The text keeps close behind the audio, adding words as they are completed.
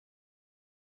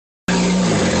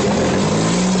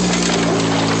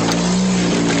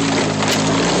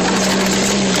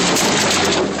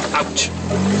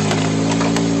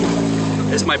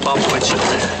my Bob's windshield.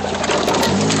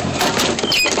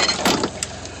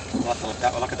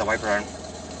 Look at the wiper arm.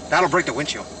 That'll break the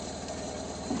windshield.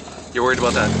 You're worried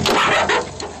about that?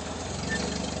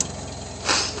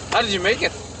 How did you make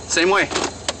it? Same way.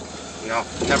 No,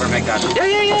 never make that.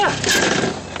 Yeah.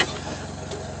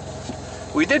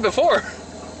 We did before.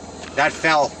 That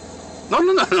fell. No.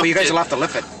 So you guys will have to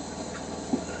lift it.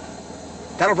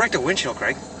 That'll break the windshield,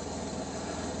 Craig.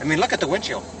 I mean, look at the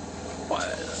windshield. What?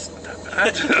 That's not that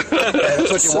bad.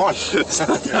 That's what you want. It's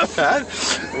not that bad.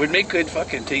 It would make good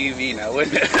fucking TV now,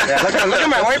 wouldn't it? Yeah, look at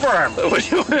my wiper arm. Oh,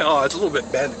 it's a little bit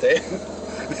bent, eh?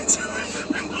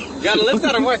 You gotta lift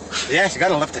that or what? Yes, you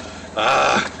gotta lift it.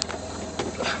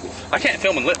 I can't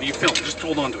film and lift. You film. Just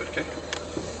hold on to it, okay?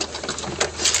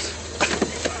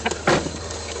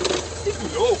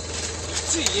 No.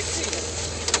 See.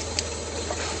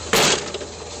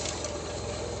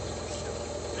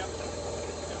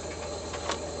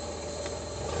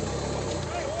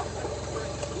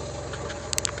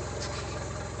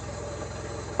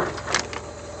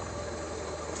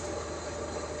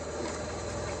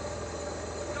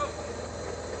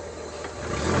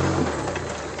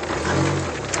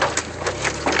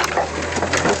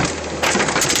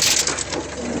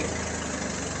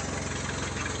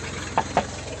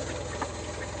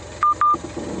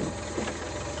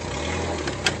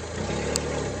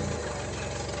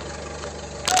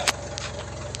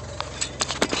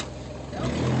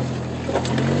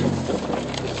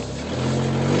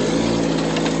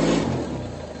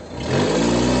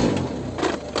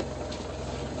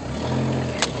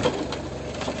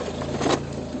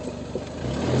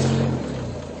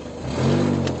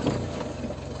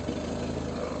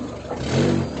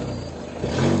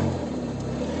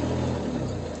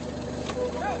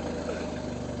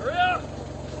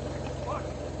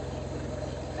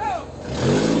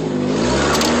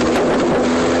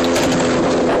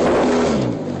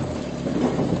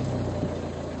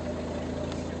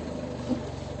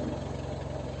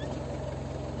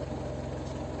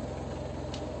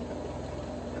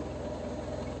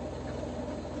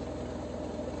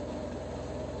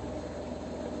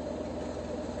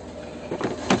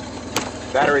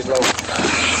 Battery's low.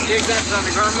 The exam's on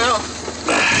the ground now.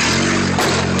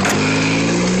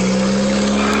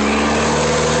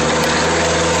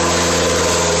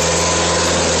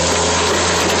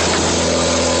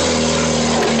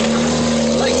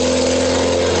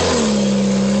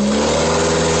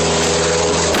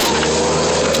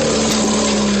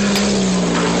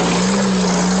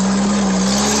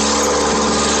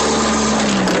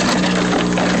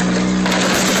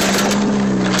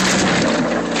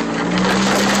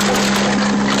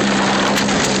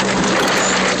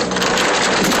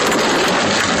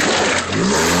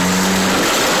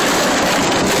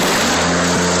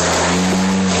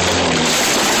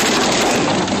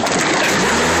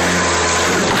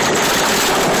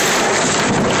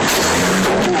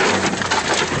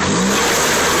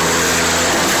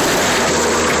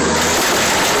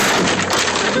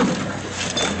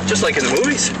 Just like in the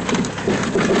movies.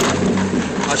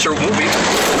 Not sure what movie.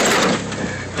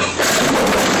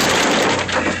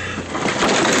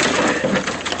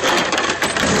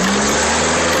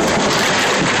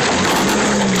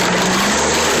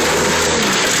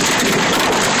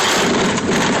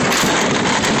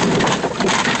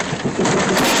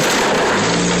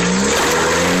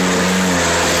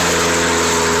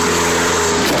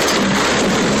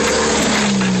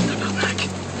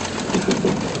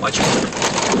 Watch it.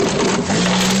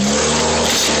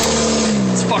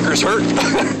 This fucker's hurt.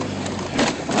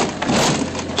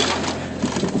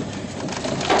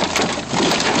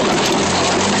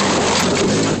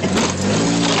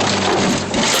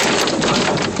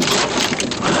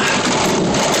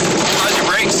 How's your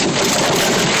brakes?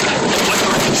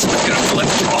 It's gonna flip.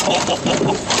 Oh.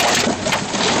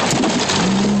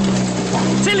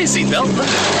 Silly seatbelt.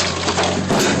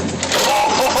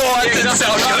 That didn't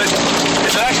sound good.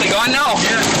 Is it actually gone now?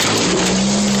 Yeah.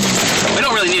 We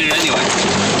don't really need it anyway.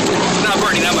 It's not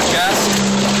burning that much gas.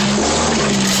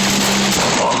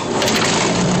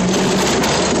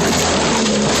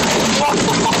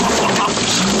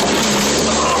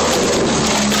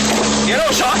 You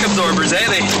know, shock absorbers, eh?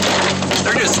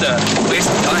 They're just a waste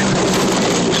of time.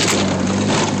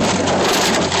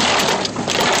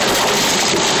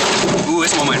 Ooh,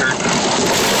 this one might hurt.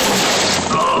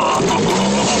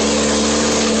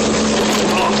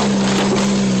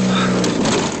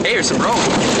 Hey, here's some rock.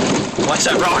 Watch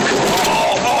that rock.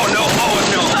 Oh no,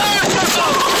 no.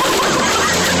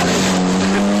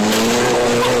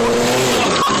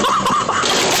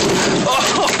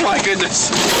 Oh my goodness.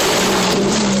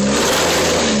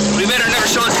 We better never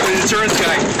show this to an insurance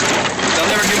guy. They'll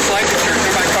never life insurance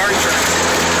or my car insurance.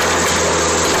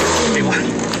 Hey, what?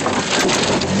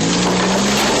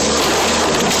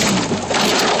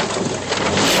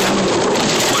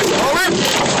 Over.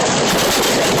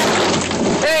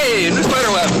 Hey, new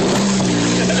spider web.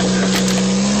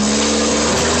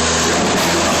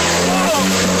 Oh,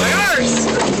 my arse!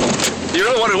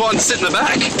 You're the one who wants to sit in the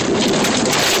back.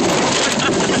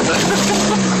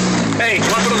 Hey, you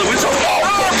want to put on the windshield? Oh.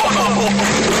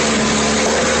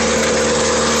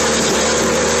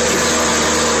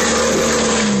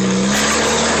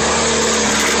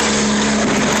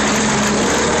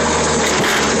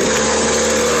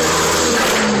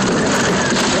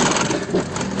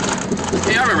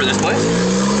 Hey, I remember this place.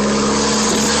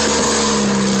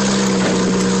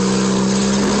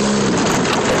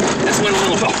 This went a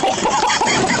little.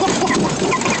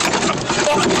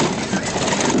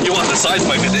 You want the side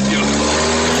pipe, didn't you?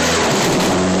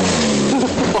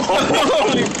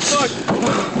 Holy fuck!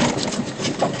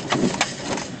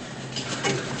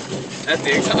 That's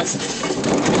the exhaust.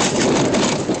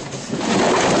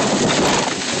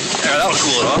 Yeah, that'll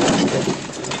cool it off.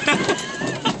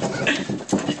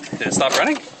 Did it stop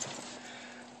running?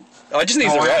 Oh, it just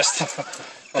needs the rest.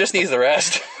 Just needs the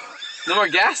rest. No more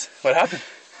gas? What happened?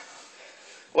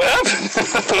 What happened?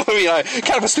 I mean,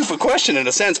 kind of a stupid question in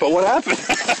a sense, but what happened?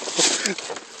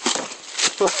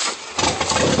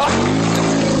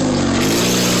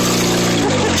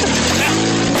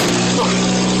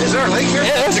 Is there a lake here?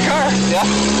 Yeah, there's a car. Yeah.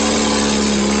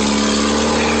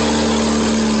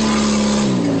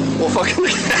 Well, fucking.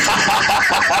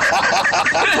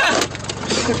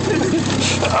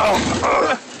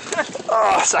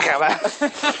 Oh, suck out, man.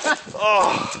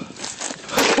 Oh.